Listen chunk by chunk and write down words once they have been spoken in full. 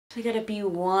We gotta be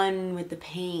one with the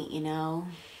paint, you know?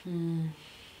 And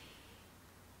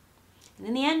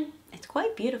in the end, it's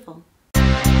quite beautiful.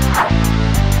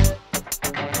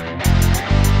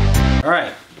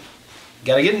 Alright,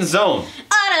 gotta get in the zone.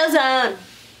 Auto zone!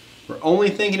 We're only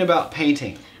thinking about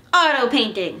painting. Auto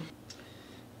painting.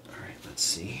 Alright, let's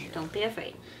see here. Don't be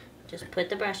afraid. Just put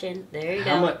the brush in. There you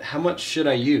go. How much should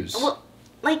I use? Well,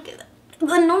 like the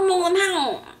normal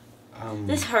amount.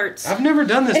 This hurts. I've never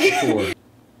done this before.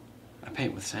 I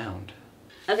paint with sound.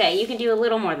 Okay, you can do a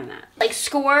little more than that. Like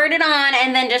squirt it on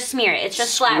and then just smear it. It's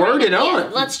just flat. Squirt it on? Yeah,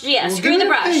 let's screw the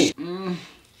brush.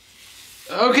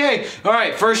 Okay,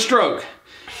 alright, first stroke.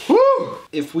 Woo!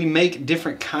 If we make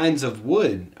different kinds of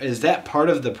wood, is that part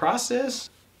of the process?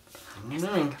 I don't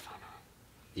know.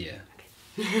 Yeah.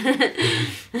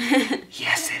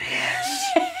 Yes, it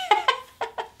is.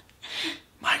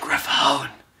 Microphone.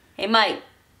 Hey, Mike.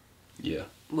 Yeah.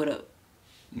 What up?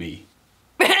 Me.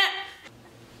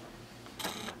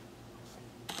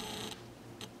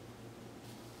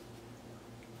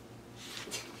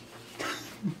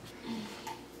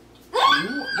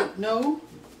 No.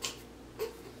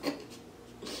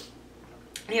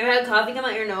 You ever had coffee come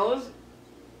out your nose?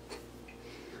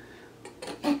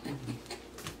 Are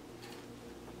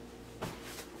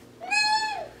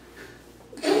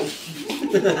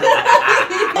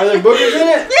there boogers in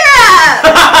it?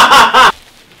 Yeah!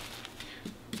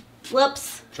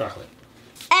 Whoops. Chocolate.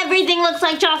 Everything looks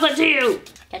like chocolate to you.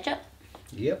 Ketchup?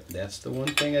 Yep, that's the one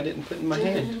thing I didn't put in my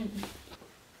hand.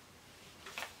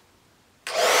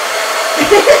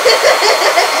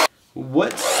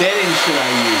 What setting should I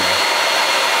use?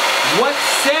 What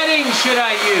setting should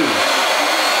I use?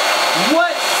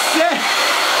 What set?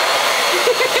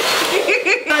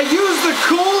 I use the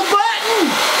cool button.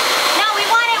 No, we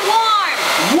want it warm.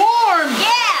 Warm?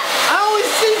 Yeah. I only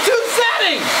see 2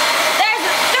 settings. There's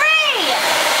 3.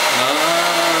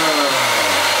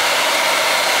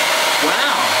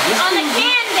 Wow. On the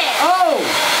canvas. Oh.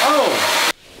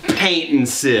 Paint and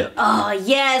sip. Oh,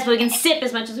 yes, but we can sip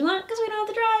as much as we want because we don't have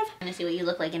to drive. I'm gonna see what you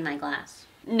look like in my glass.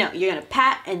 No, you're gonna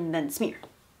pat and then smear.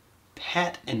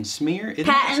 Pat and smear?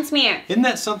 Pat and smear. Isn't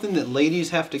that something that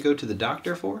ladies have to go to the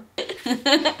doctor for?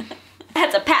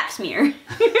 That's a pap smear.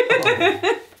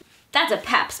 That's a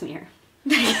pap smear.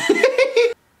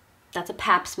 That's a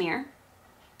pap smear.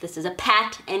 This is a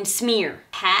pat and smear.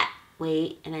 Pat,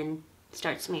 wait, and then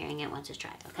start smearing it once it's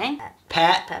dry, okay? Pat.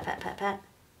 Pat, pat, pat, pat.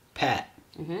 Pat.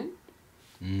 Wait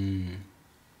a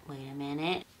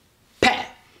minute. Pat.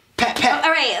 Pat, pat. Oh,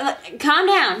 all right, calm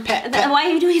down. Pat, pat. Why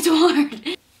are you doing it so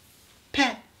hard?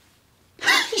 Pat.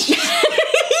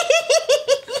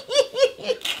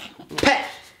 Pat.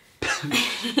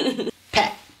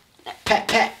 Pat. Pat,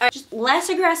 pat. Right, just less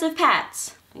aggressive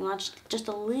pats. You want just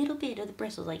a little bit of the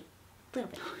bristles, like a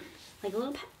little bit. Like a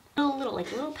little pat.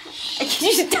 Like a little pat. Can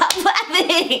you stop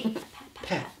laughing? Pat, pat,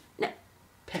 pat. No.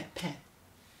 Pat, pat.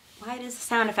 Why does the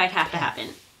sound effect have to happen?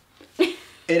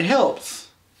 It helps.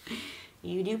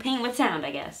 You do paint with sound,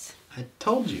 I guess. I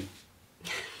told you.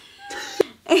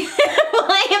 Well,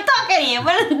 I am talking to you,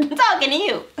 but I'm talking to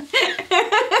you.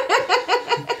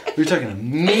 You're talking to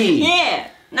me. Yeah,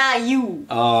 not you.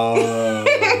 Oh,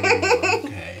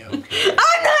 okay, okay.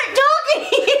 I'm not talking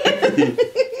to you.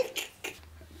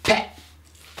 Pat.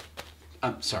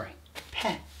 I'm sorry.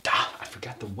 Pat. Ah, I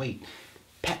forgot the weight.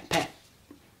 Pat, pat.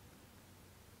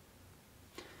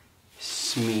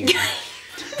 Smear.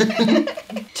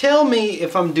 Tell me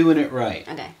if I'm doing it right.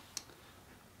 Okay.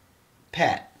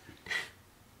 Pat.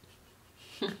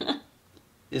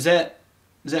 Is that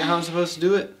how I'm supposed to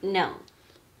do it? No.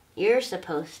 You're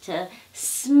supposed to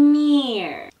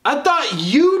smear. I thought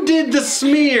you did the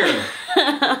smear.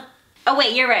 Oh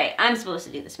wait, you're right. I'm supposed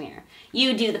to do the smear.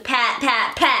 You do the pat,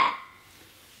 pat, pat.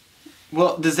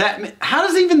 Well, does that mean, how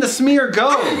does even the smear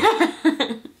go?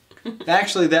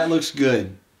 Actually, that looks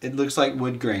good. It looks like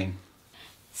wood grain.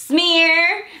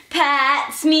 Smear,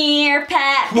 pat, smear,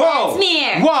 pat, Whoa! pat,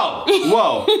 smear. Whoa!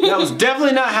 Whoa! That was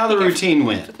definitely not how the routine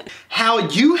went. How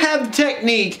you have the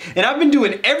technique, and I've been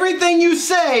doing everything you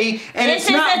say, and This it's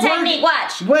is not the technique,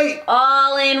 watch. Wait.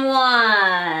 All in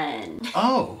one.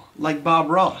 Oh, like Bob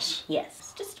Ross.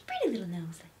 Yes. Just a pretty little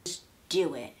nose. Just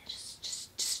do it.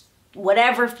 Just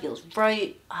whatever feels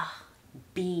right.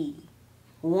 Be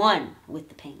one with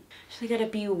the paint. So we gotta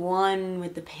be one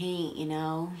with the paint, you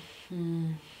know?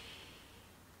 And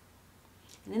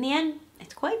in the end,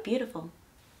 it's quite beautiful.